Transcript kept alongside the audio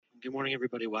Good morning,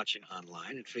 everybody watching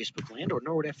online at Facebook Land or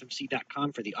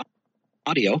NorwoodFMC.com for the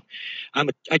audio.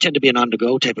 I tend to be an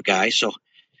on-the-go type of guy, so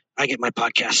I get my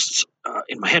podcasts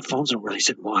in my headphones. I don't really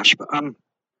sit and watch. But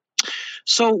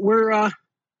so we're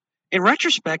in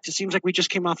retrospect, it seems like we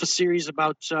just came off a series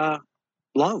about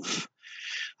love.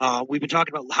 We've been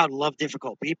talking about how to love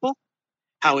difficult people,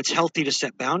 how it's healthy to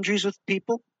set boundaries with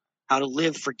people, how to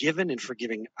live forgiven and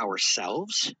forgiving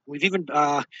ourselves. We've even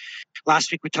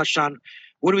last week we touched on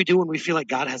what do we do when we feel like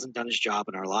God hasn't done his job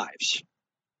in our lives.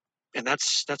 And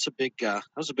that's a big that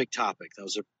was a big topic.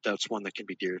 That's one that can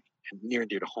be near and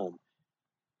dear to home.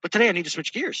 But today I need to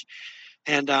switch gears,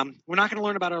 and we're not going to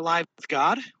learn about our life with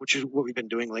God, which is what we've been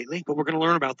doing lately. But we're going to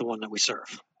learn about the one that we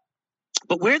serve.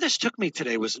 But where this took me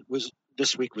today was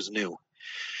this week was new.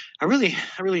 I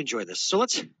really enjoyed this. So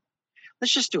let's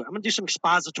just do it. I'm going to do some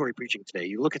expository preaching today.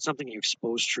 You look at something and you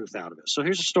expose truth out of it. So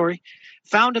here's a story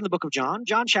found in the book of John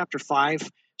chapter 5,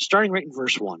 starting right in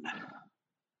verse 1.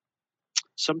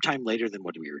 Sometime later than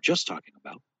what we were just talking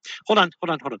about. Hold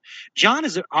on. John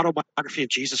is an autobiography of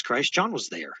Jesus Christ. John was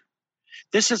there.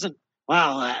 This isn't,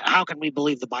 how can we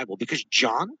believe the Bible? Because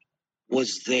John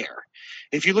was there.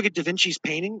 If you look at Da Vinci's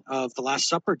painting of the Last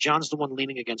Supper, John's the one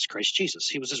leaning against Christ Jesus.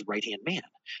 He was his right-hand man.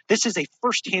 This is a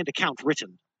first-hand account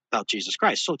written about Jesus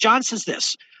Christ. So John says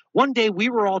this: one day we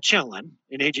were all chilling,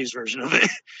 in AJ's version of it,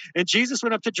 and Jesus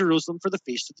went up to Jerusalem for the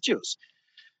feast of the Jews.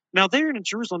 Now, there in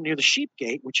Jerusalem near the sheep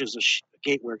gate, which is a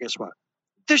gate where, guess what?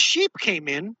 The sheep came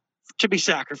in to be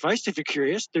sacrificed, if you're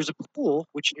curious. There's a pool,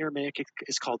 which in Aramaic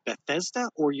is called Bethesda,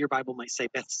 or your Bible might say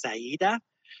Bethsaida,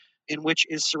 in which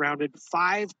is surrounded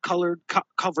 5 covered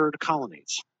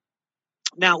colonnades.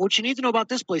 Now, what you need to know about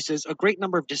this place is a great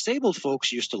number of disabled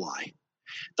folks used to lie.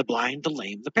 The blind, the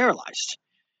lame, the paralyzed.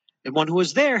 And one who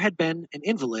was there had been an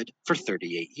invalid for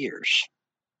 38 years.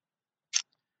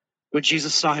 When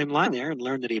Jesus saw him lying there and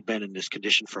learned that he had been in this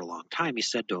condition for a long time, he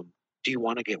said to him, "Do you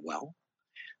want to get well?"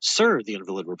 "Sir," the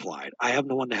invalid replied, "I have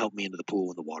no one to help me into the pool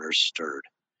when the water's stirred.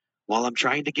 While I'm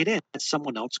trying to get in,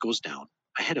 someone else goes down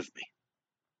ahead of me."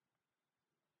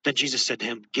 Then Jesus said to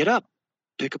him, "Get up,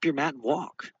 pick up your mat and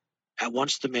walk." At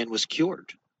once the man was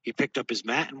cured. He picked up his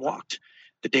mat and walked.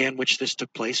 The day on which this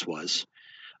took place was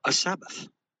a Sabbath.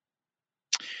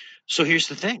 So here's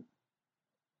the thing.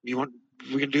 We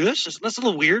can do this? That's a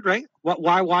little weird, right?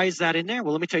 Why is that in there?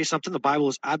 Well, let me tell you something. The Bible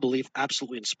is, I believe,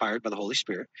 absolutely inspired by the Holy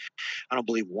Spirit. I don't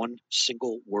believe one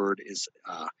single word is,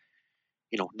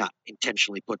 not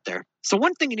intentionally put there. So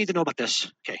one thing you need to know about this.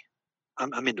 Okay,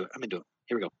 I'm into it.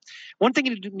 Here we go. One thing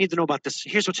you need to know about this.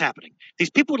 Here's what's happening. These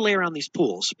people would lay around these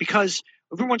pools because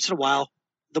every once in a while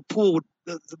the pool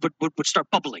would start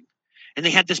bubbling, and they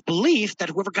had this belief that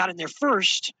whoever got in there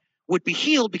first would be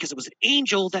healed because it was an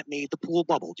angel that made the pool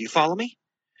bubble. Do you follow me?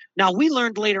 Now, we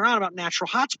learned later on about natural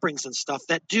hot springs and stuff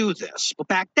that do this. But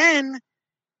back then,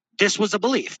 this was a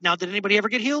belief. Now, did anybody ever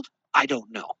get healed? I don't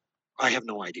know. I have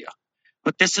no idea.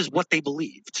 But this is what they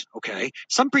believed, okay?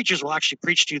 Some preachers will actually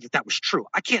preach to you that was true.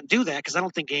 I can't do that because I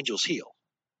don't think angels heal.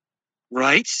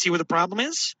 Right? See where the problem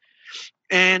is?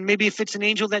 And maybe if it's an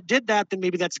angel that did that, then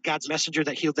maybe that's God's messenger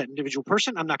that healed that individual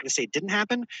person. I'm not going to say it didn't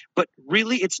happen, but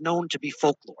really it's known to be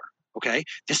folklore, okay?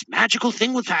 This magical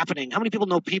thing was happening. How many people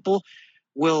know people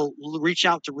will reach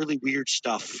out to really weird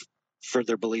stuff for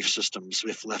their belief systems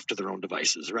if left to their own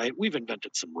devices, right? We've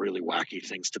invented some really wacky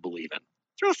things to believe in.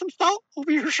 Throw some salt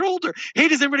over your shoulder. Hey,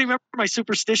 does everybody remember my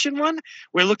superstition one?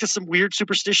 Where I looked at some weird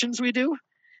superstitions we do?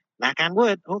 Knock on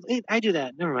wood. Oh, hey, I do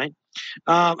that. Never mind.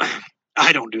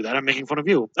 I don't do that. I'm making fun of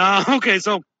you. Okay,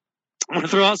 so I'm going to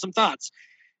throw out some thoughts.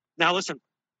 Now, listen,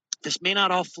 this may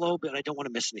not all flow, but I don't want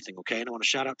to miss anything, okay? And I want to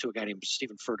shout out to a guy named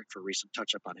Stephen Furtick for a recent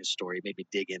touch-up on his story. It made me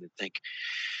dig in and think.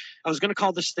 I was going to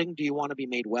call this thing, "Do You Want to Be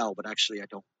Made Well?" But actually, I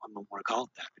don't want to call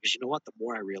it that. Because you know what? The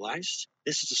more I realized,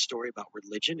 this is a story about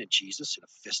religion and Jesus in a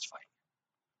fist fight.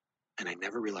 And I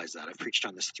never realized that. I've preached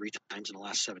on this 3 times in the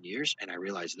last 7 years, and I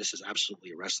realized this is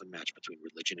absolutely a wrestling match between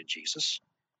religion and Jesus.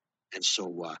 And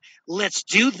so let's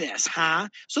do this, huh?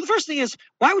 So the first thing is,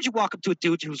 why would you walk up to a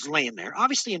dude who's laying there,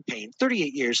 obviously in pain,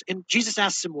 38 years, and Jesus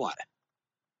asks him what?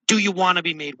 Do you want to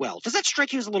be made well? Does that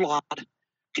strike you as a little odd? Can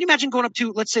you imagine going up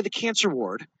to, let's say, the cancer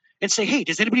ward and say, "Hey,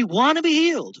 does anybody want to be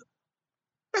healed?"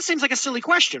 That seems like a silly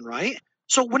question, right?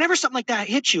 So whenever something like that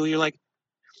hits you, you're like,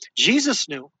 Jesus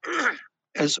knew,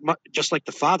 just like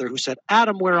the Father who said,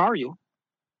 "Adam, where are you?"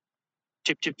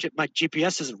 Tip, tip, tip, my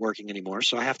GPS isn't working anymore,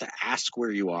 so I have to ask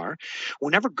where you are.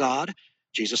 Whenever God,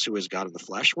 Jesus, who is God in the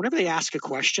flesh, whenever they ask a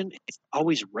question, it's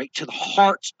always right to the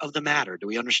heart of the matter. Do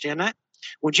we understand that?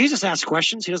 When Jesus asks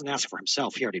questions, he doesn't ask for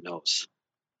himself. He already knows.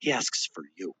 He asks for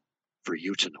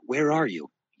you to know. Where are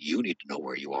you? You need to know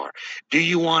where you are. Do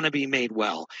you want to be made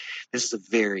well? This is a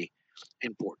very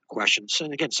important question. So,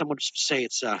 and again, some would say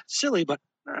it's silly, but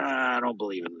I don't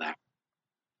believe in that.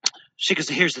 See, because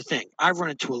here's the thing. I've run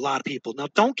into a lot of people. Now,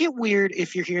 don't get weird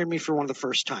if you're hearing me for one of the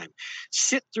first time.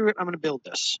 Sit through it. I'm going to build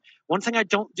this. One thing I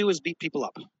don't do is beat people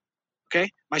up. Okay?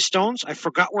 My stones, I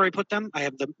forgot where I put them. I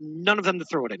have none of them to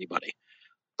throw at anybody.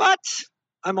 But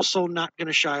I'm also not going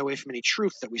to shy away from any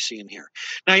truth that we see in here.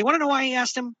 Now, you want to know why he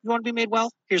asked him, you want to be made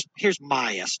well? Here's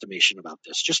my estimation about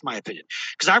this, just my opinion.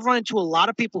 Because I've run into a lot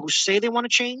of people who say they want to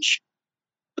change,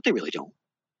 but they really don't.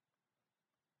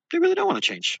 They really don't want to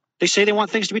change. They say they want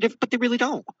things to be different, but they really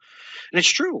don't. And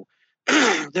it's true.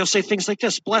 They'll say things like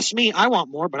this, bless me, I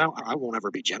want more, but I won't ever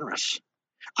be generous.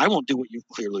 I won't do what you've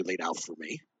clearly laid out for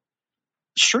me.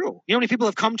 It's true. You know how many people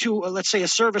have come to, let's say, a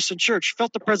service in church,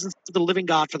 felt the presence of the living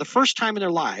God for the first time in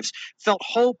their lives, felt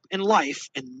hope and life,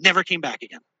 and never came back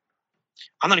again?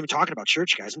 I'm not even talking about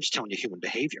church, guys. I'm just telling you human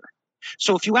behavior.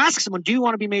 So if you ask someone, do you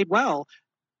want to be made well?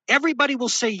 Everybody will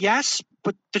say yes,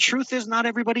 but the truth is not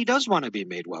everybody does want to be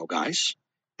made well, guys.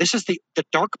 This is the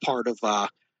dark part of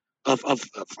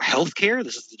healthcare.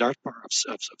 This is the dark part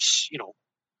of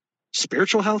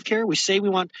spiritual healthcare. We say we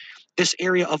want this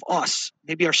area of us,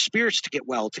 maybe our spirits to get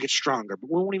well, to get stronger, but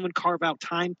we won't even carve out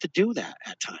time to do that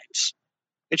at times.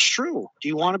 It's true. Do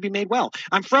you want to be made well?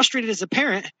 I'm frustrated as a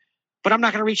parent, but I'm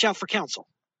not going to reach out for counsel.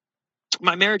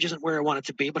 My marriage isn't where I want it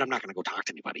to be, but I'm not going to go talk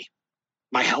to anybody.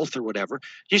 My health or whatever.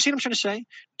 Do you see what I'm trying to say?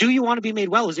 Do you want to be made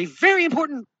well is a very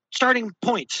important starting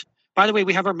point. By the way,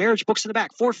 we have our marriage books in the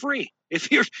back for free.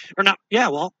 If you're or not, yeah,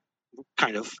 well,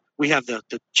 kind of. We have the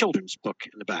children's book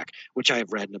in the back, which I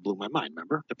have read and it blew my mind.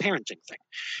 Remember the parenting thing.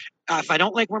 If I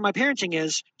don't like where my parenting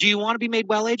is, do you want to be made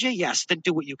well, AJ? Yes. Then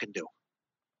do what you can do.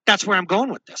 That's where I'm going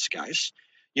with this, guys.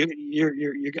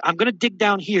 I'm going to dig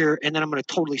down here and then I'm going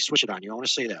to totally switch it on you. I want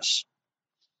to say this.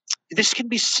 This can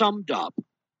be summed up.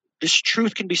 This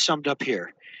truth can be summed up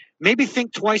here. Maybe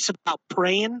think twice about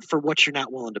praying for what you're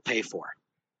not willing to pay for.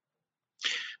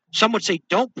 Some would say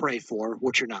don't pray for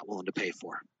what you're not willing to pay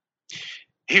for.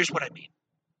 Here's what I mean.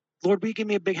 Lord, will you give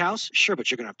me a big house? Sure,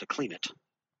 but you're going to have to clean it.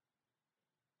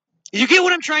 You get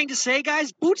what I'm trying to say,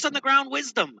 guys? Boots on the ground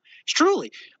wisdom. It's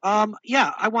truly. I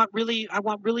want really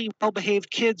well-behaved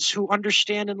kids who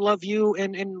understand and love you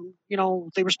and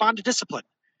they respond to discipline.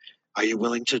 Are you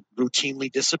willing to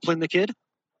routinely discipline the kid?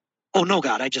 Oh, no,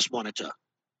 God, I just wanted to.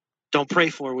 Don't pray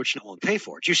for what you don't want to pay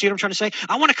for. Do you see what I'm trying to say?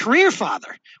 I want a career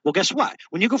father. Well, guess what?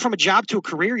 When you go from a job to a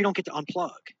career, you don't get to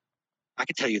unplug. I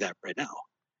can tell you that right now.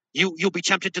 You'll be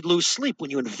tempted to lose sleep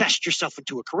when you invest yourself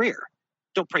into a career.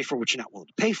 Don't pray for what you're not willing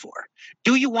to pay for.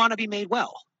 Do you want to be made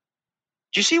well?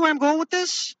 Do you see where I'm going with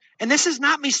this? And this is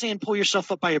not me saying pull yourself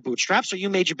up by your bootstraps or you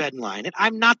made your bed and lie in it.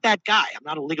 I'm not that guy. I'm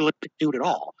not a legalistic dude at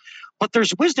all. But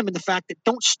there's wisdom in the fact that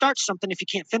don't start something if you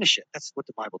can't finish it. That's what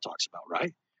the Bible talks about,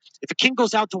 right? If a king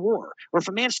goes out to war, or if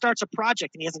a man starts a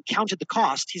project and he hasn't counted the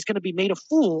cost, he's going to be made a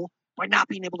fool by not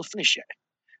being able to finish it.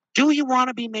 Do you want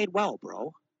to be made well,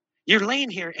 bro? You're laying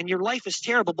here and your life is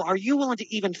terrible, but are you willing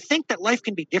to even think that life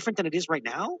can be different than it is right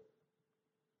now?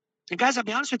 And guys, I'll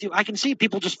be honest with you, I can see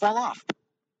people just fall off.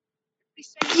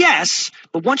 Yes,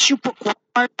 but once you put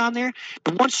qualifiers on there,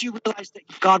 and once you realize that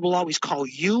God will always call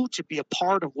you to be a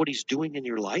part of what he's doing in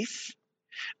your life,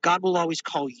 God will always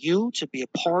call you to be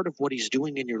a part of what he's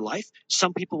doing in your life.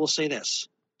 Some people will say this,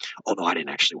 oh no, I didn't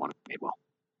actually want to be made well.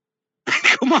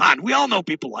 Come on, we all know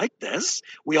people like this.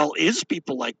 We all is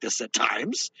people like this at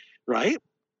times, right?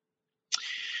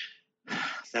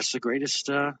 That's the greatest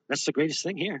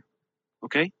thing here.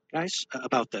 Okay, guys,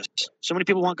 about this. So many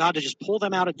people want God to just pull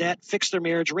them out of debt, fix their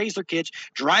marriage, raise their kids,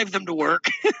 drive them to work,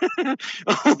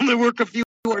 only work a few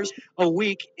hours a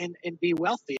week and be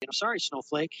wealthy. And I'm sorry,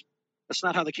 Snowflake, that's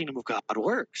not how the kingdom of God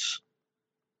works.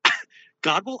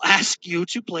 God will ask you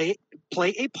to play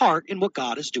a part in what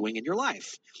God is doing in your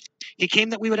life. He came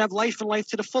that we would have life and life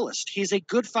to the fullest. He's a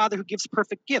good father who gives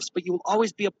perfect gifts, but you will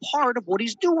always be a part of what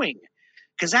he's doing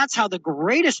because that's how the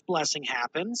greatest blessing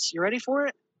happens. You ready for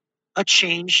it? A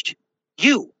changed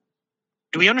you.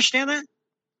 Do we understand that?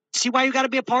 See why you got to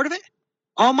be a part of it?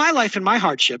 All my life and my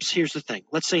hardships, here's the thing.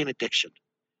 Let's say an addiction.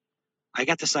 I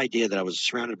got this idea that I was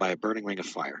surrounded by a burning ring of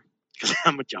fire because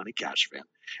I'm a Johnny Cash fan.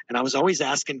 And I was always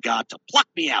asking God to pluck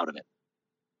me out of it.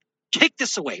 Take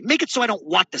this away. Make it so I don't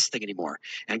want this thing anymore.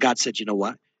 And God said, you know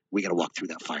what? We got to walk through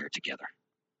that fire together.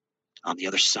 On the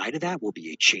other side of that will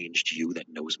be a changed you that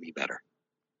knows me better.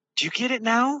 Do you get it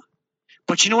now?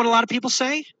 But you know what a lot of people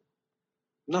say?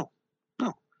 No.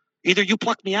 Either you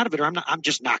pluck me out of it or I'm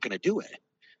just not going to do it.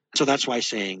 So that's why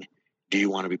saying, do you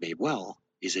want to be made well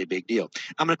is a big deal.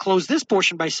 I'm going to close this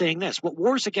portion by saying this. What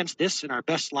wars against this in our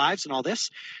best lives and all this?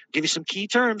 I'll give you some key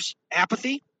terms: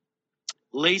 apathy,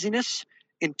 laziness,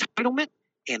 entitlement,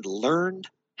 and learned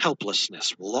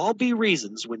helplessness will all be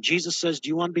reasons when Jesus says, do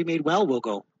you want to be made well? We'll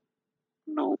go,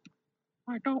 nope,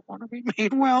 I don't want to be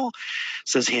made well,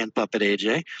 says hand puppet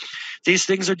AJ. These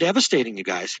things are devastating, you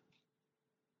guys.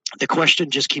 The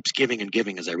question just keeps giving and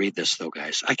giving as I read this, though,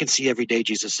 guys. I can see every day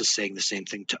Jesus is saying the same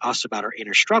thing to us about our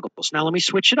inner struggles. Now, let me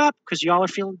switch it up because y'all are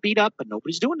feeling beat up, but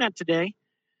nobody's doing that today.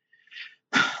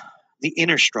 The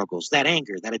inner struggles, that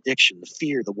anger, that addiction, the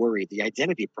fear, the worry, the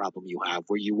identity problem you have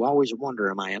where you always wonder,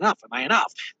 am I enough? Am I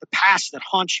enough? The past that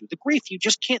haunts you, the grief you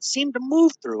just can't seem to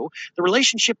move through, the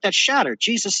relationship that's shattered.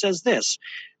 Jesus says this,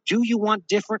 do you want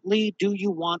differently? Do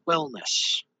you want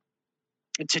wellness?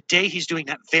 And today he's doing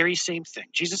that very same thing.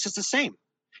 Jesus is the same.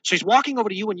 So he's walking over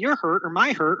to you and your hurt or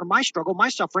my struggle, my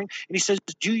suffering, and he says,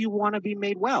 do you want to be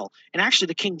made well? And actually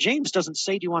the King James doesn't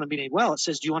say, do you want to be made well? It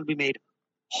says, do you want to be made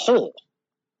whole?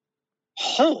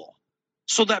 Whole.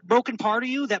 So that broken part of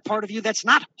you, that part of you that's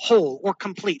not whole or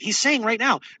complete, he's saying right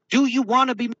now, do you want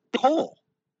to be made whole?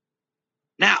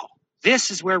 Now,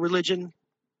 this is where religion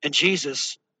and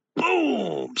Jesus,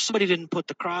 boom, somebody didn't put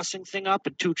the crossing thing up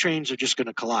and two trains are just going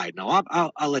to collide. Now,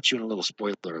 I'll let you in a little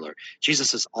spoiler alert.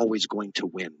 Jesus is always going to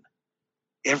win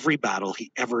every battle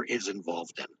he ever is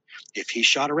involved in. If he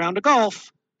shot around a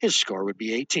golf, his score would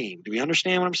be 18. Do we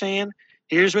understand what I'm saying?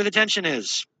 Here's where the tension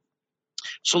is.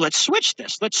 So let's switch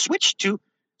this. Let's switch to,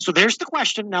 so there's the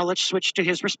question. Now let's switch to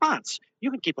his response.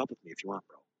 You can keep up with me if you want,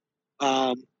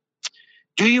 bro.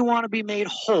 Do you want to be made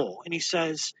whole? And he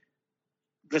says,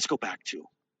 let's go back to,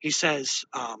 he says,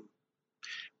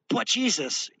 but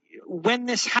Jesus, when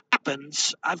this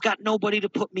happens, I've got nobody to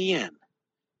put me in.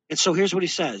 And so here's what he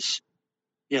says.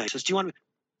 Yeah, he says, do you want to,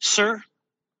 sir?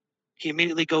 He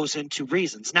immediately goes into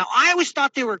reasons. Now, I always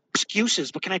thought they were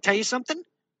excuses, but can I tell you something?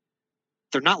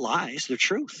 They're not lies, they're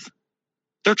truth.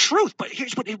 They're truth, but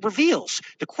here's what it reveals.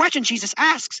 The question Jesus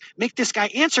asks, make this guy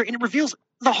answer, and it reveals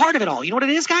the heart of it all. You know what it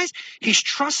is, guys? He's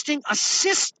trusting a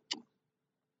system,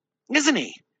 isn't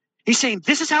he? He's saying,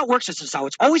 this is how it works. This is how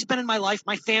it's always been in my life,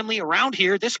 my family, around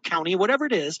here, this county, whatever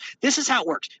it is. This is how it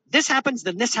works. This happens,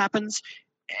 then this happens.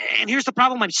 And here's the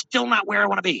problem. I'm still not where I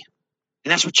want to be.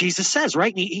 And that's what Jesus says,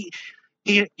 right? And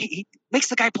he makes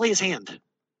the guy play his hand.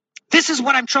 This is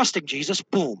what I'm trusting, Jesus.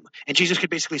 Boom. And Jesus could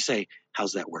basically say,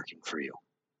 how's that working for you?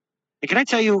 And can I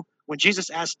tell you, when Jesus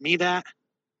asked me that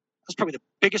was probably the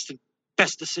biggest and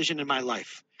best decision in my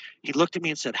life. He looked at me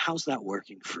and said, how's that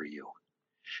working for you?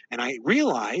 And I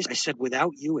realized, I said,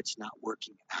 without you, it's not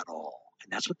working at all.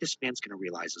 And that's what this man's going to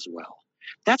realize as well.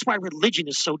 That's why religion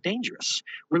is so dangerous.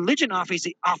 Religion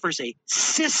offers a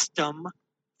system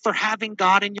for having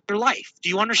God in your life. Do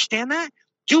you understand that?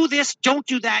 Do this, don't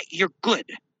do that, you're good.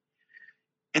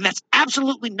 And that's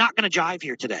absolutely not going to jive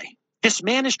here today. This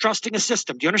man is trusting a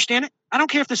system. Do you understand it? I don't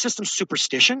care if the system's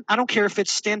superstition. I don't care if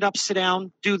it's stand up, sit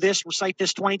down, do this, recite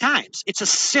this 20 times. It's a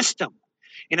system.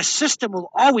 And a system will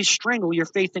always strangle your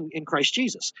faith in Christ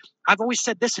Jesus. I've always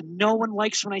said this, and no one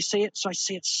likes when I say it, so I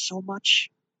say it so much.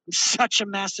 I'm such a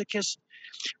masochist.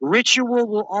 Ritual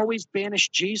will always banish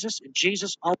Jesus, and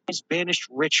Jesus always banished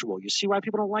ritual. You see why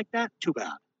people don't like that? Too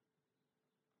bad.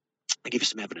 I give you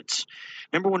some evidence.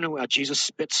 Remember when Jesus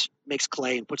spits, makes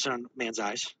clay, and puts it on man's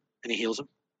eyes, and he heals him?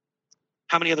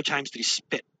 How many other times did he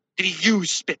spit? Did he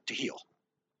use spit to heal?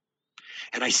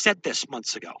 And I said this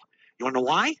months ago. You want to know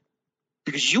why?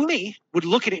 Because you and me would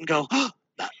look at it and go, oh,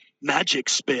 that magic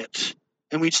spit.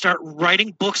 And we'd start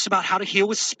writing books about how to heal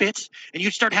with spit. And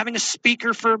you'd start having a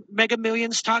speaker for Mega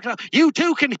Millions talking about, you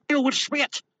too can heal with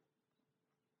spit.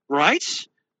 Right?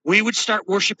 We would start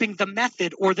worshiping the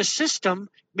method or the system.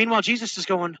 Meanwhile, Jesus is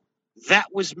going, that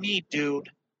was me, dude.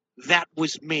 That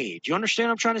was me. Do you understand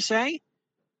what I'm trying to say?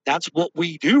 That's what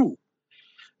we do.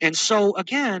 And so,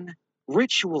 again,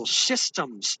 ritual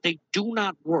systems, they do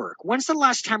not work. When's the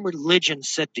last time religion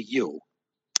said to you,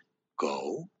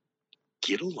 go,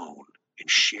 get alone, and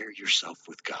share yourself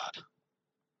with God?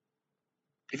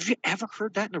 Have you ever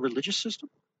heard that in a religious system?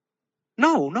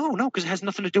 No, because it has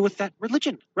nothing to do with that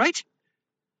religion, right?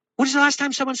 When is the last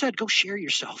time someone said, go share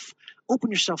yourself, open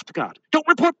yourself to God? Don't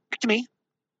report back to me.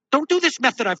 Don't do this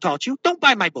method I've taught you. Don't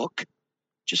buy my book.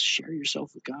 Just share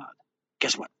yourself with God.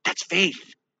 Guess what? That's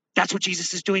faith. That's what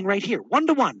Jesus is doing right here.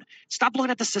 One-to-one. Stop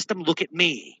looking at the system. Look at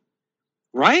me.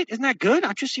 Right? Isn't that good?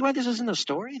 Don't you see why this is in the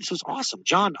story? This was awesome.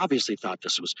 John obviously thought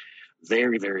this was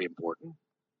very, very important.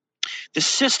 The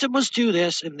system must do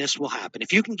this, and this will happen.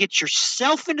 If you can get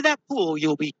yourself into that pool,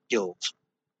 you'll be healed.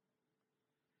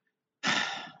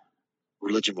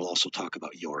 Religion will also talk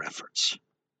about your efforts.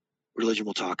 religion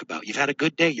will talk about. You've had a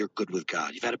good day, you're good with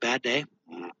God. You've had a bad day,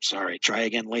 sorry, try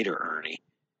again later, Ernie.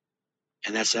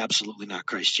 And that's absolutely not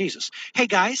Christ Jesus. Hey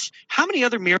guys, how many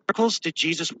other miracles did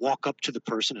Jesus walk up to the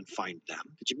person and find them?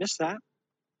 Did you miss that?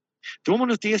 The woman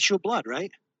with the issue of blood,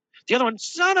 right? The other one,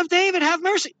 Son of David, have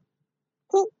mercy.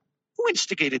 Who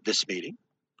instigated this meeting?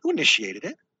 Who initiated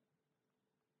it?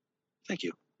 Thank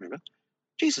you. Remember?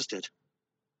 Jesus did.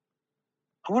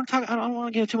 I don't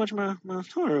want to give too much of my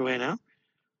story away now.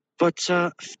 But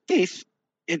faith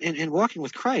in walking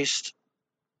with Christ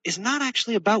is not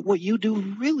actually about what you do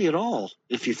really at all,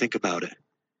 if you think about it.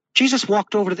 Jesus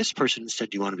walked over to this person and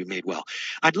said, do you want to be made well?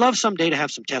 I'd love someday to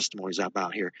have some testimonies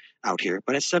out here.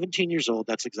 But at 17 years old,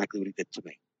 that's exactly what he did to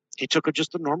me. He took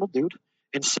just a normal dude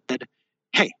and said,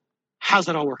 hey, how's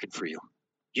that all working for you?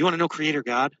 Do you want to know Creator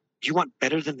God? Do you want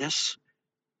better than this?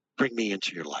 Bring me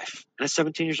into your life. And at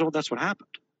 17 years old, that's what happened.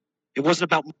 It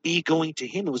wasn't about me going to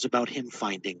him. It was about him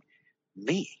finding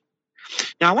me.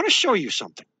 Now, I want to show you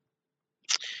something.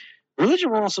 Religion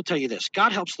will also tell you this.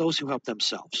 God helps those who help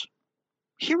themselves.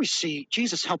 Here we see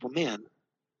Jesus help a man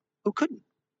who couldn't.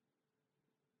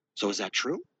 So is that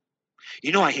true?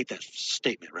 You know I hate that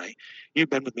statement, right? You've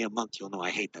been with me a month, you'll know I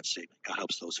hate that statement. God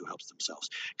helps those who help themselves.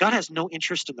 God has no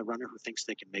interest in the runner who thinks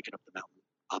they can make it up the mountain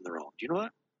on their own. Do you know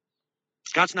that?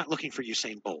 God's not looking for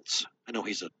Usain Bolts. I know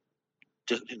he's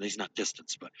not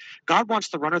distance, but God wants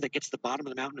the runner that gets to the bottom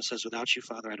of the mountain and says, without you,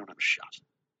 Father, I don't have a shot.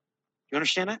 You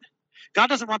understand that? God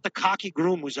doesn't want the cocky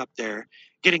groom who's up there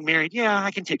getting married. Yeah, I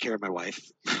can take care of my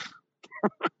wife.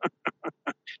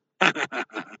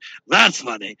 That's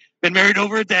funny. Been married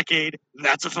over a decade.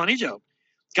 That's a funny joke.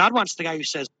 God wants the guy who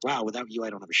says, wow, without you, I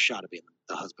don't have a shot of being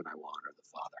the husband I want or the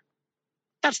father.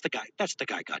 That's the guy. That's the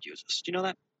guy God uses. Do you know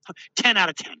that? 10 out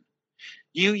of 10.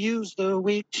 You use the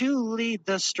weak to lead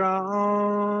the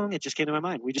strong. It just came to my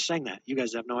mind. We just sang that. You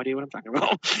guys have no idea what I'm talking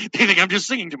about. They think I'm just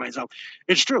singing to myself.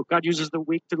 It's true. God uses the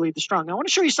weak to lead the strong. Now, I want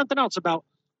to show you something else about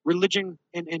religion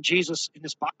and Jesus in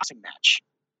this boxing match.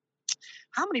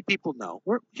 How many people know?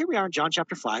 Here we are in John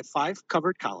chapter 5, 5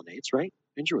 covered colonnades, right?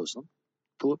 In Jerusalem,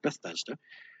 pool at Bethesda.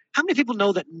 How many people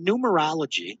know that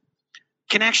numerology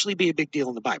can actually be a big deal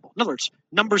in the Bible? In other words,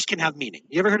 numbers can have meaning.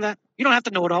 You ever heard of that? You don't have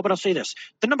to know it all, but I'll say this.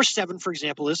 The number 7, for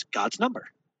example, is God's number.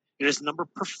 It is the number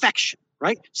of perfection,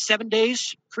 right? 7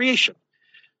 days, creation.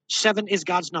 7 is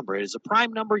God's number. It is a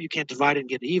prime number. You can't divide it and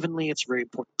get it evenly. It's very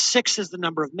important. 6 is the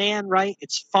number of man, right?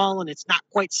 It's fallen. It's not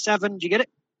quite 7. Do you get it?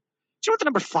 Do you know what the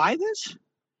number 5 is?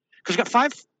 Because we've got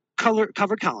 5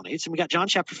 covered colonnades, and we got John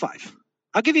chapter 5.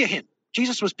 I'll give you a hint.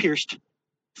 Jesus was pierced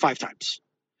 5 times.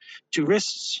 2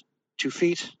 wrists, 2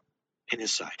 feet, and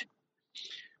his side.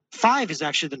 5 is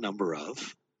actually the number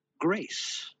of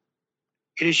grace.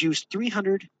 It is used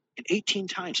 318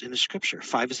 times in the scripture.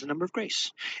 5 is the number of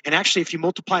grace. And actually, if you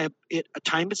multiply it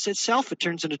times itself, it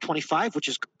turns into 25, which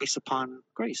is grace upon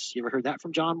grace. You ever heard that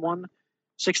from John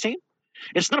 1:16?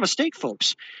 It's not a mistake,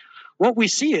 folks. What we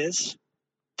see is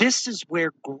this is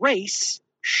where grace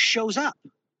shows up.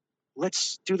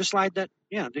 Let's do the slide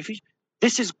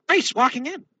this is grace walking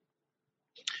in.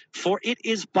 For it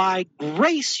is by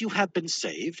grace you have been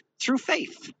saved through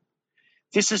faith.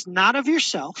 This is not of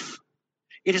yourself.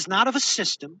 It is not of a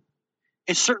system.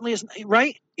 It certainly isn't,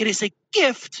 right? It is a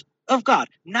gift of God,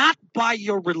 not by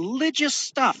your religious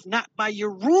stuff, not by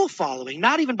your rule following,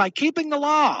 not even by keeping the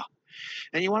law.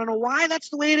 And you want to know why that's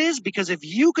the way it is? Because if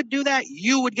you could do that,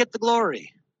 you would get the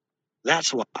glory.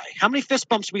 That's why. How many fist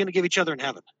bumps are we going to give each other in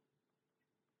heaven?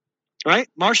 Right?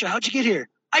 Marsha, how'd you get here?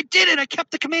 I did it. I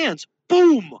kept the commands.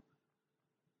 Boom.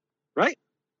 Right?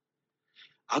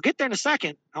 I'll get there in a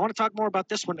second. I want to talk more about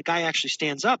this when the guy actually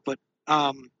stands up, but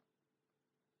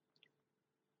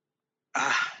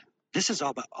this is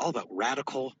all about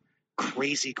radical,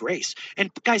 crazy grace.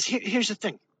 And guys, here's the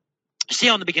thing. See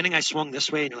how in the beginning I swung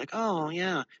this way and you're like, oh,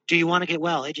 yeah. Do you want to get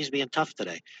well? AJ's being tough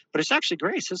today. But it's actually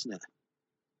grace, isn't it?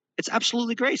 It's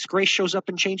absolutely grace. Grace shows up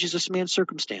and changes this man's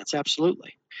circumstance.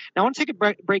 Absolutely. Now, I want to take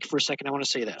a break for a second. I want to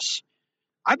say this.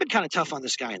 I've been kind of tough on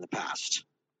this guy in the past.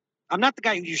 I'm not the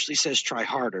guy who usually says try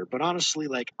harder, but honestly,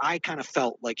 I kind of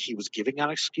felt like he was giving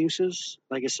out excuses,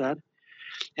 like I said.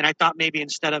 And I thought maybe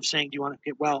instead of saying, do you want to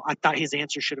get well, I thought his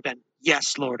answer should have been,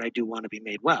 yes, Lord, I do want to be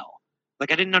made well. I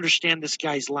didn't understand this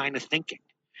guy's line of thinking.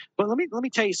 But let me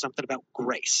tell you something about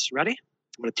grace. Ready?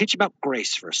 I'm going to teach you about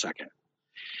grace for a second.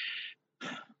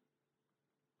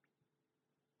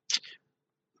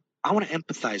 I want to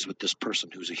empathize with this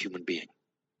person who's a human being.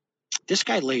 This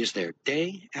guy lays there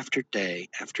day after day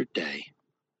after day,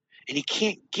 and he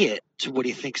can't get to what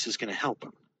he thinks is going to help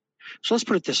him. So let's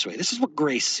put it this way. This is what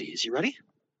grace sees. You ready?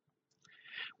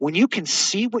 When you can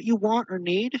see what you want or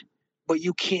need, but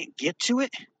you can't get to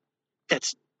it,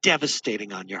 that's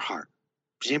devastating on your heart.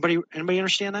 Does anybody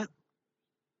understand that?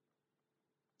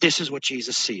 This is what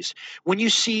Jesus sees. When you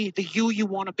see the you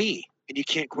want to be and you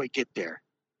can't quite get there,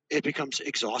 it becomes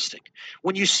exhausting.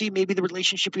 When you see maybe the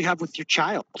relationship you have with your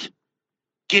child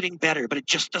getting better, but it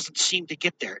just doesn't seem to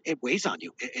get there, it weighs on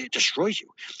you. It destroys you.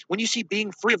 When you see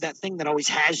being free of that thing that always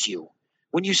has you,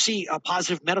 when you see a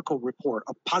positive medical report,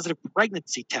 a positive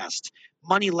pregnancy test,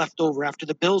 money left over after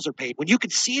the bills are paid, when you can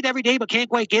see it every day but can't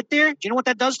quite get there, do you know what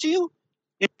that does to you?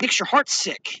 It makes your heart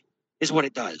sick, is what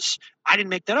it does. I didn't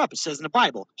make that up. It says in the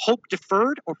Bible, hope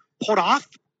deferred or put off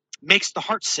makes the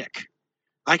heart sick.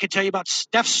 I could tell you about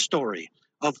Steph's story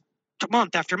of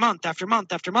month after month after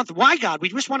month after month. Why, God? We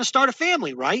just want to start a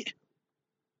family, right?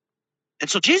 And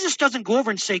so Jesus doesn't go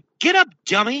over and say, get up,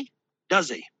 dummy, does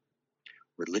he?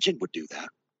 Religion would do that.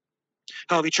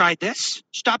 Oh, have you tried this?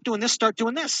 Stop doing this, start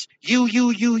doing this.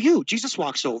 You. Jesus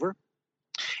walks over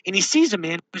and he sees a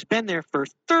man who's been there for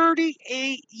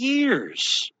 38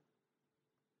 years.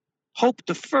 Hope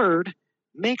deferred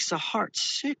makes a heart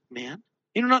sick, man.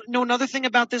 You know another thing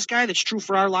about this guy that's true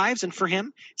for our lives and for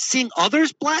him? Seeing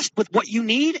others blessed with what you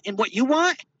need and what you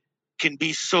want can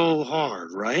be so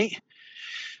hard, right?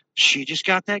 She just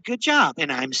got that good job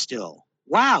and I'm still.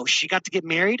 Wow, she got to get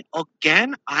married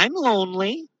again. I'm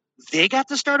lonely. They got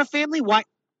to start a family. Why?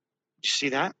 You see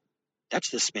that? That's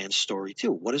this man's story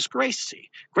too. What does Grace see?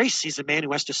 Grace sees a man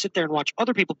who has to sit there and watch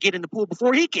other people get in the pool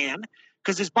before he can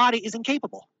because his body is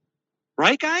incapable.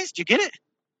 Right, guys? Do you get it?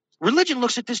 Religion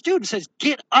looks at this dude and says,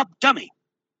 get up, dummy.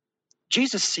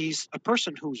 Jesus sees a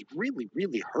person who's really,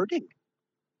 really hurting.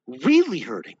 Really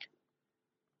hurting.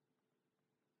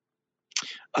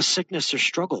 A sickness or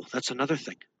struggle, that's another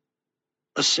thing.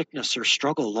 A sickness or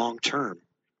struggle long term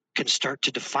can start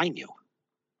to define you.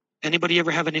 Anybody ever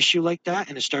have an issue like that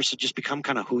and it starts to just become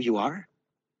kind of who you are?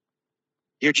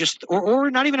 You're just,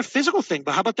 or not even a physical thing,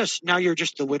 but how about this? Now you're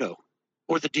just the widow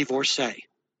or the divorcee,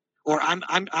 or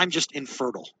I'm just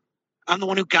infertile. I'm the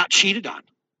one who got cheated on.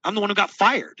 I'm the one who got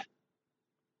fired.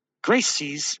 Grace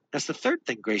sees, that's the third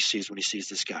thing Grace sees when he sees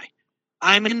this guy.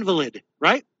 I'm an invalid,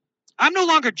 right? I'm no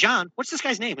longer John. What's this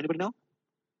guy's name? Anybody know?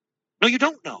 No, you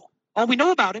don't know. All we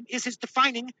know about him is his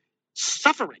defining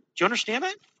suffering. Do you understand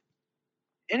that?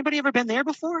 Anybody ever been there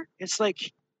before? It's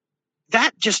like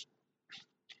that just,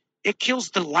 it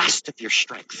kills the last of your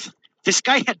strength. This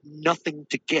guy had nothing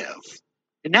to give.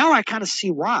 And now I kind of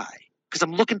see why. Because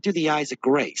I'm looking through the eyes of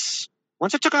grace.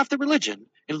 Once I took off the religion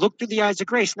and looked through the eyes of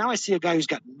grace, now I see a guy who's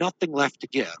got nothing left to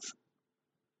give.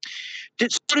 So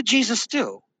what did Jesus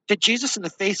do? Did Jesus, in the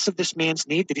face of this man's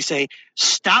need, did he say,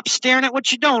 stop staring at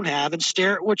what you don't have and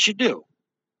stare at what you do?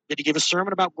 Did he give a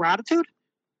sermon about gratitude?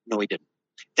 No, he didn't.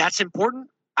 That's important.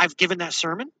 I've given that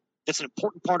sermon. That's an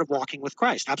important part of walking with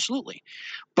Christ. Absolutely.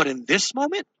 But in this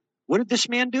moment, what did this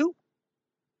man do?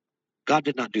 God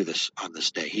did not do this on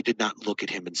this day. He did not look at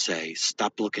him and say,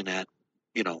 stop looking at,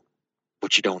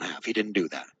 what you don't have. He didn't do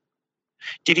that.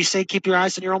 Did he say, keep your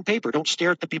eyes on your own paper? Don't stare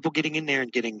at the people getting in there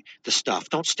and getting the stuff.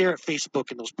 Don't stare at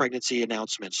Facebook and those pregnancy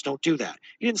announcements. Don't do that.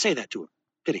 He didn't say that to him,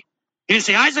 did he? He didn't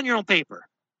say, eyes on your own paper.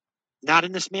 Not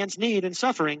in this man's need and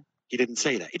suffering. He didn't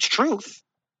say that. It's truth.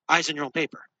 Eyes on your own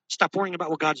paper. Stop worrying about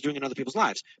what God's doing in other people's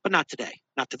lives, but not today,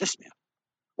 not to this man.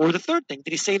 Or the third thing,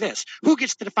 did he say this? Who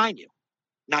gets to define you?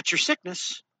 Not your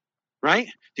sickness, right?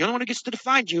 The only one who gets to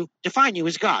define you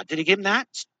is God. Did he give him that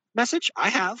message? I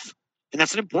have. And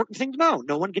that's an important thing to know.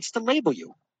 No one gets to label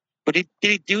you. But did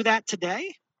he do that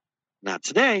today? Not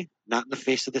today. Not in the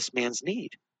face of this man's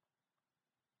need.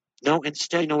 No,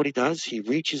 instead, you know what he does? He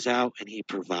reaches out and he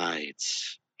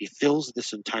provides. He fills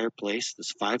this entire place,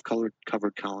 this 5-colored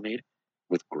covered colonnade,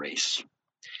 with grace.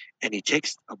 And he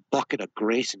takes a bucket of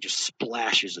grace and just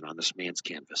splashes it on this man's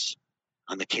canvas,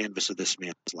 on the canvas of this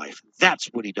man's life. That's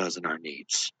what he does in our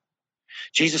needs.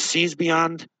 Jesus sees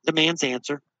beyond the man's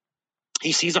answer.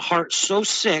 He sees a heart so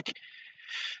sick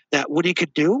that what he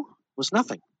could do was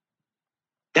nothing.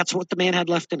 That's what the man had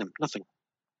left in him, nothing.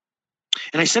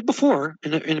 And I said before,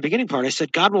 in the beginning part, I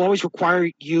said, God will always require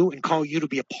you and call you to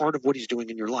be a part of what he's doing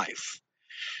in your life.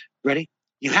 Ready?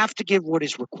 You have to give what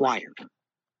is required.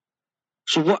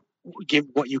 So give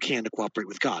what you can to cooperate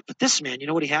with God. But this man, you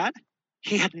know what he had?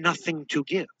 He had nothing to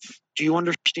give. Do you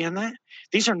understand that?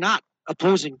 These are not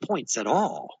opposing points at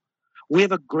all. We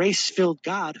have a grace-filled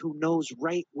God who knows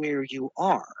right where you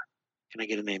are. Can I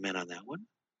get an amen on that one?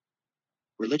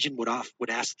 Religion would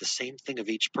ask the same thing of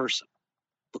each person.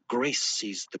 But grace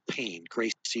sees the pain,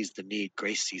 grace sees the need,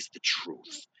 grace sees the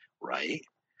truth, right?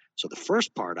 So the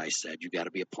first part I said, you got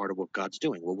to be a part of what God's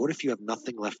doing. Well, what if you have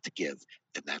nothing left to give?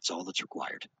 Then that's all that's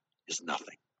required, is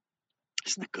nothing.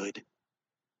 Isn't that good?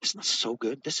 Isn't that so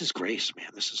good? This is grace, man.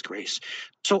 This is grace.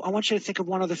 So I want you to think of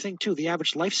one other thing too. The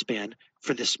average lifespan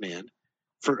for this man,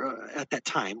 for at that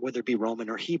time, whether it be Roman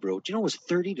or Hebrew, do you know it was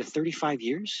 30 to 35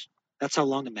 years? That's how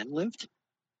long the men lived.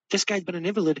 This guy's been an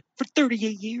invalid for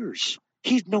 38 years.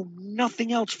 He's known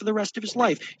nothing else for the rest of his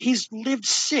life. He's lived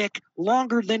sick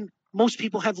longer than most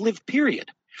people have lived, period.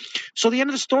 So the end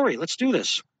of the story, let's do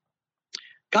this.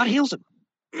 God heals him.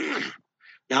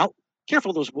 Now,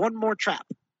 careful, there's one more trap.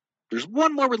 There's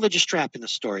one more religious trap in the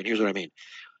story, and here's what I mean.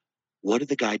 What did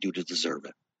the guy do to deserve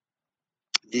it?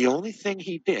 The only thing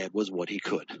he did was what he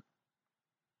could.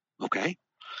 Okay?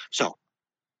 So,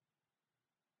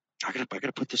 I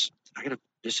gotta put this,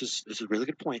 this is a really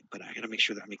good point, but I gotta make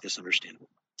sure that I make this understandable.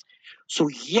 So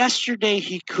yesterday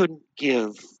he couldn't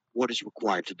give what is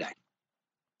required today.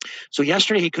 So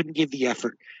yesterday he couldn't give the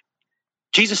effort.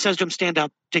 Jesus says to him, stand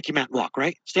up, take your mat and walk,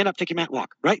 right? Stand up, take your mat and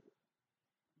walk, right?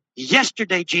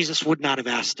 Yesterday Jesus would not have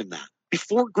asked him that.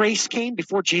 Before grace came,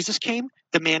 before Jesus came,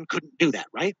 the man couldn't do that,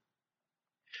 right?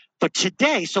 But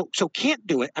today, so can't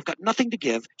do it. I've got nothing to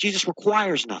give. Jesus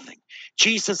requires nothing.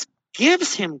 Jesus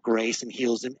gives him grace and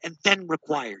heals him and then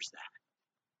requires that.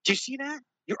 Do you see that?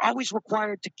 You're always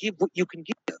required to give what you can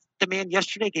give. The man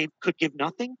yesterday could give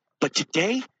nothing, but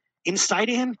today, inside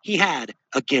of him, he had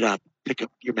a get up, pick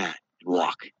up your mat, and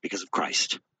walk because of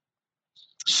Christ.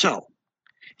 So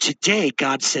today,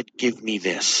 God said, give me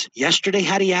this. Yesterday,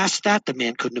 had he asked that, the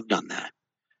man couldn't have done that.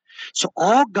 So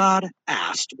all God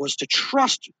asked was to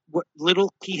trust what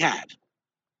little he had.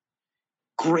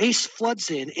 Grace floods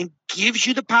in and gives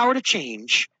you the power to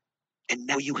change, and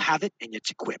now you have it and it's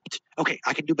equipped. Okay,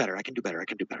 I can do better. I can do better. I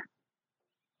can do better.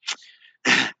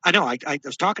 I know. I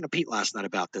was talking to Pete last night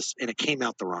about this, and it came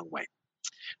out the wrong way.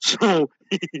 So,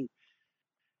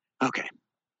 okay.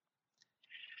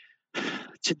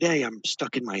 Today I'm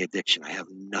stuck in my addiction. I have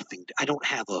nothing. I don't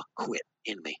have a quit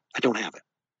in me. I don't have it.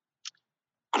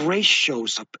 Grace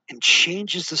shows up and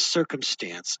changes the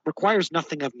circumstance, requires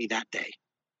nothing of me that day,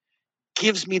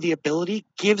 gives me the ability,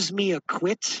 gives me a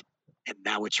quit, and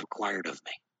now it's required of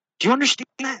me. Do you understand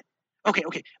that? Okay.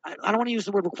 I don't want to use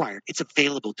the word required. It's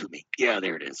available to me. Yeah,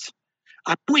 there it is.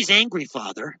 I'm always angry,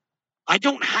 Father. I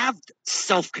don't have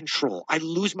self-control. I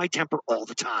lose my temper all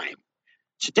the time.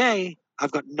 Today,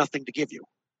 I've got nothing to give you.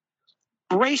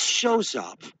 Grace shows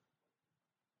up,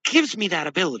 gives me that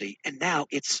ability, and now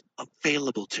it's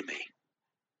available to me.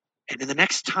 And in the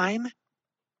next time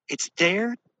it's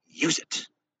there, use it.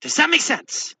 Does that make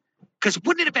sense? Because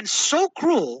wouldn't it have been so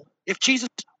cruel if Jesus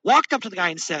walked up to the guy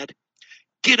and said,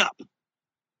 get up?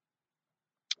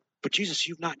 But Jesus,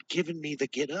 you've not given me the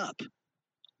get up.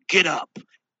 Get up.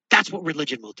 That's what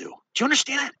religion will do. Do you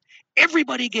understand that?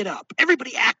 Everybody get up.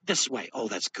 Everybody act this way. Oh,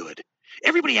 that's good.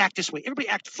 Everybody act this way. Everybody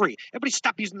act free. Everybody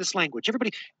stop using this language.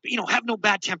 Everybody, have no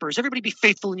bad tempers. Everybody be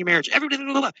faithful in your marriage. Everybody,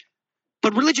 blah, blah, blah.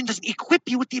 But religion doesn't equip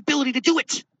you with the ability to do it.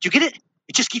 Do you get it?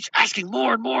 It just keeps asking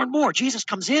more and more and more. Jesus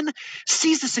comes in,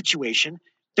 sees the situation.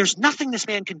 There's nothing this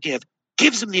man can give,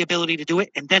 gives him the ability to do it,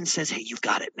 and then says, hey, you've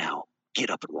got it now. Get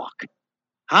up and walk.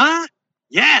 Huh?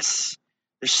 Yes.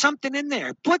 There's something in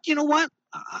there. But you know what?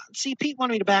 See, Pete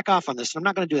wanted me to back off on this, and I'm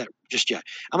not going to do that just yet.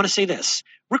 I'm going to say this.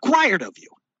 Required of you.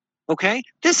 Okay?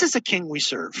 This is a king we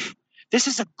serve. This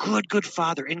is a good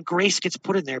father, and grace gets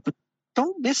put in there. But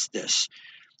don't miss this.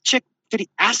 Chick, did he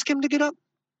ask him to get up?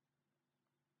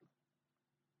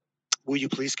 Will you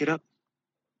please get up?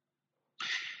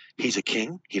 He's a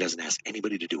king. He doesn't ask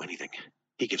anybody to do anything.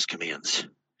 He gives commands.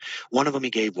 One of them he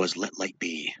gave was, let light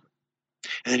be.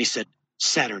 And then he said,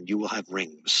 Saturn, you will have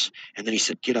rings. And then he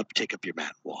said, get up, take up your mat,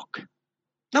 and walk.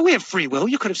 Now we have free will.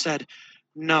 You could have said,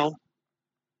 no.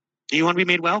 Do you want to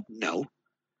be made well? No.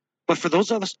 But for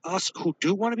those of us who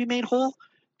do want to be made whole,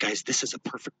 guys, this is a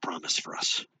perfect promise for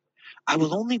us. I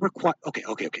will only require,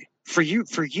 okay. For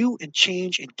you and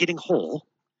change and getting whole,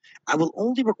 I will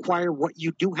only require what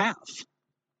you do have.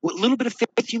 What little bit of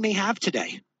faith you may have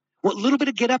today, what little bit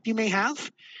of get up you may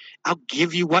have, I'll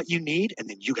give you what you need, and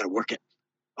then you got to work it.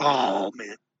 Oh,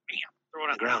 man. Throw it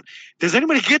on the ground. Does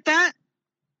anybody get that?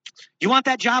 You want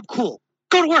that job? Cool.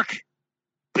 Go to work.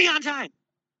 Be on time.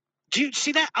 Do you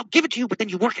see that? I'll give it to you, but then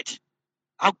you work it.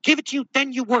 I'll give it to you,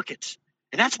 then you work it.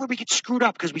 And that's where we get screwed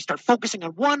up because we start focusing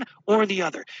on one or the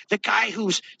other. The guy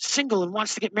who's single and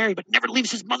wants to get married but never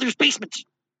leaves his mother's basement.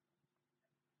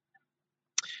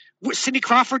 Cindy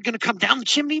Crawford going to come down the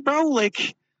chimney, bro?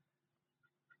 Like,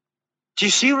 do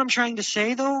you see what I'm trying to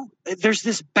say, though? There's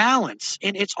this balance,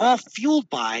 and it's all fueled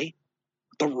by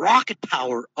the rocket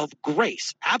power of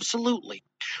grace. Absolutely.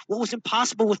 What was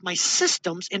impossible with my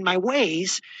systems and my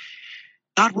ways,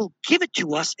 God will give it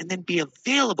to us and then be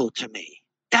available to me.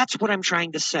 That's what I'm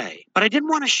trying to say. But I didn't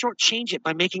want to shortchange it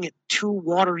by making it too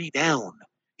watery down.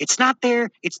 It's not there.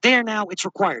 It's there now. It's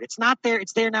required. It's not there.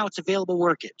 It's there now. It's available.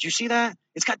 Work it. Do you see that?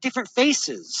 It's got different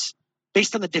faces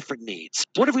based on the different needs.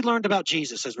 What have we learned about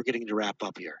Jesus as we're getting to wrap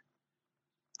up here?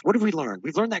 What have we learned?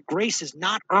 We've learned that grace is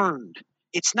not earned.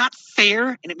 It's not fair,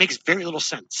 and it makes very little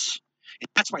sense. And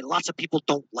that's why lots of people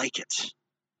don't like it.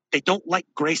 They don't like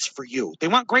grace for you. They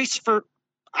want grace for,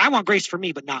 I want grace for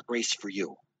me, but not grace for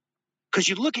you. Because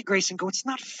you look at grace and go, it's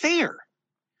not fair.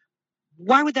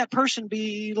 Why would that person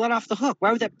be let off the hook?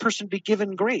 Why would that person be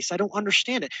given grace? I don't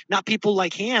understand it. Not people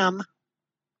like him.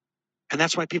 And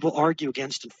that's why people argue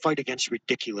against and fight against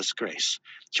ridiculous grace.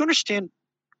 Do you understand?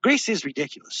 Grace is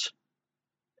ridiculous.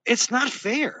 It's not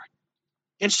fair.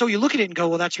 And so you look at it and go,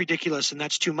 well, that's ridiculous and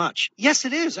that's too much. Yes,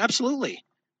 it is. Absolutely.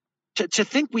 To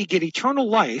think we get eternal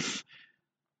life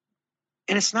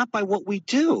and it's not by what we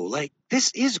do. Like,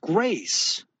 this is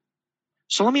grace.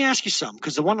 So let me ask you something,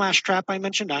 because the one last trap I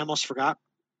mentioned, I almost forgot.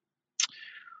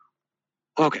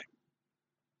 Okay.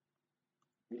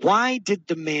 Why did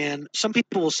the man, some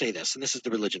people will say this, and this is the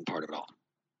religion part of it all.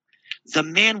 The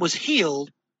man was healed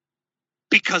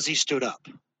because he stood up.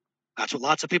 That's what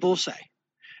lots of people will say.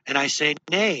 And I say,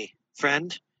 nay,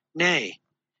 friend, nay.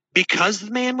 Because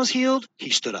the man was healed, he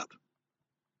stood up.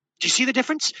 Do you see the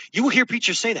difference? You will hear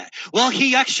preachers say that. Well,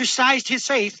 he exercised his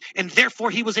faith, and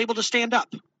therefore he was able to stand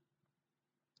up.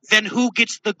 Then who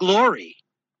gets the glory?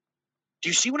 Do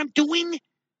you see what I'm doing?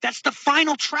 That's the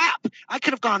final trap. I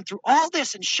could have gone through all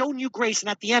this and shown you grace, and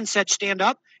at the end said, stand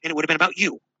up, and it would have been about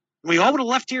you. We all would have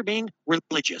left here being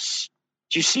religious.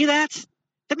 Do you see that?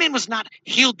 The man was not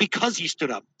healed because he stood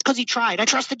up, because he tried. I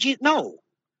trusted Jesus. No.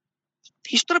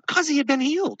 He stood up because he had been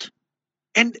healed.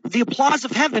 And the applause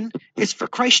of heaven is for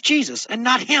Christ Jesus and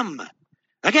not him.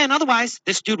 Again, otherwise,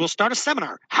 this dude will start a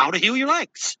seminar, how to heal your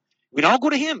legs. We'd all go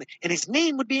to him, and his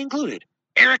name would be included.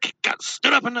 Eric got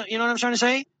stood up, you know what I'm trying to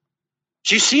say?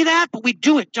 Do you see that? But we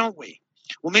do it, don't we?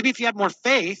 Well, maybe if you had more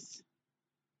faith,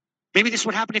 maybe this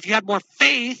would happen if you had more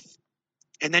faith,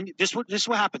 and then this is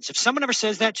what happens. If someone ever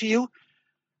says that to you,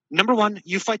 number one,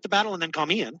 you fight the battle and then call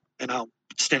me in, and I'll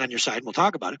stand on your side and we'll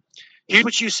talk about it. Here's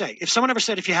what you say. If someone ever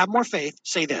said, if you have more faith,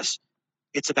 say this.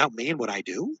 It's about me and what I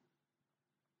do,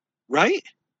 right?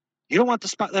 You don't want the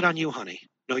spotlight on you, honey.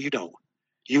 No, you don't.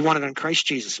 You want it on Christ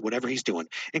Jesus, whatever he's doing.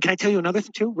 And can I tell you another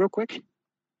thing too, real quick?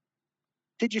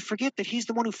 Did you forget that he's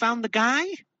the one who found the guy?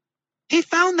 He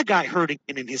found the guy hurting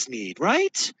and in his need,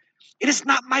 right? It is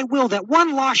not my will that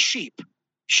one lost sheep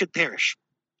should perish.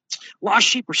 Lost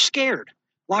sheep are scared.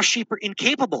 Lost sheep are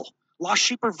incapable. Lost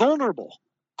sheep are vulnerable,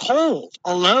 cold,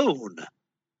 alone.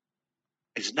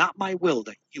 It is not my will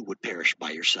that you would perish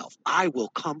by yourself. I will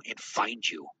come and find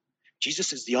you.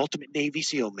 Jesus is the ultimate Navy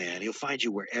SEAL, man. He'll find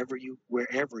you wherever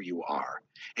you are.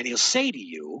 And he'll say to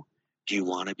you, do you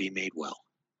want to be made well?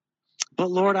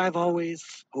 But Lord, I've always,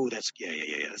 that's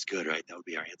good, right? That would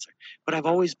be our answer. But I've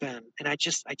always been, and I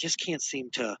just can't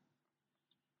seem to,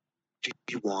 do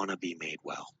you want to be made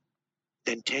well?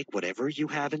 Then take whatever you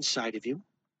have inside of you,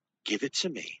 give it to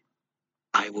me.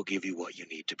 I will give you what you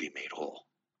need to be made whole.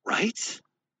 Right?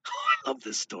 I love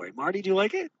this story. Marty, do you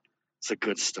like it? It's a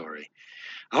good story.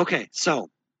 Okay, so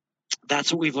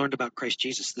that's what we've learned about Christ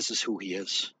Jesus. This is who he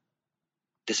is.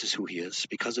 This is who he is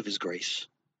because of his grace.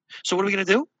 So what are we going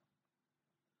to do?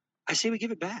 I say we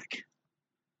give it back.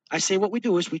 I say what we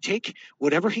do is we take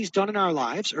whatever he's done in our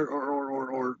lives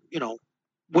or you know,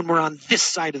 when we're on this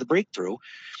side of the breakthrough,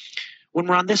 we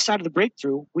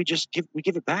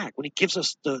give it back. When he gives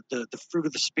us the fruit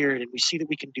of the Spirit and we see that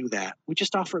we can do that, we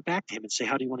just offer it back to him and say,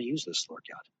 how do you want to use this, Lord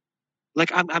God?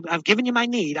 Like, I've given you my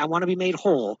need. I want to be made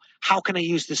whole. How can I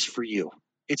use this for you?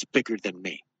 It's bigger than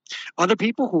me. Other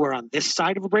people who are on this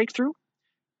side of a breakthrough,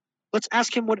 let's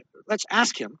ask him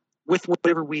with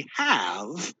whatever we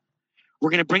have, we're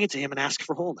going to bring it to him and ask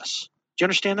for wholeness. Do you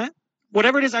understand that?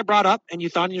 Whatever it is I brought up and you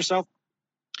thought in yourself,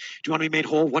 do you want to be made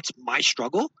whole? What's my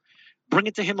struggle? Bring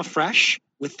it to him afresh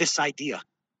with this idea.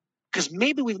 Because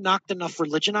maybe we've knocked enough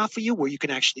religion off of you where you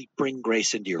can actually bring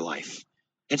grace into your life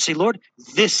and say, Lord,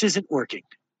 this isn't working.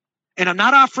 And I'm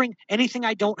not offering anything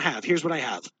I don't have. Here's what I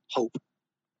have. Hope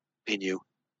in you.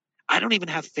 I don't even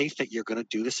have faith that you're going to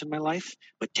do this in my life,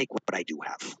 but take what I do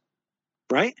have.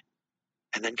 Right?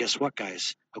 And then guess what,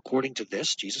 guys? According to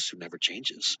this, Jesus, who never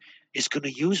changes, is going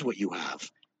to use what you have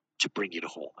to bring you to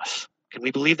wholeness. Can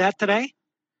we believe that today?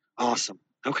 Awesome.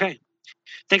 Okay.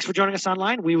 Thanks for joining us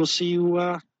online. We will see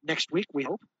you next week, we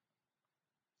hope.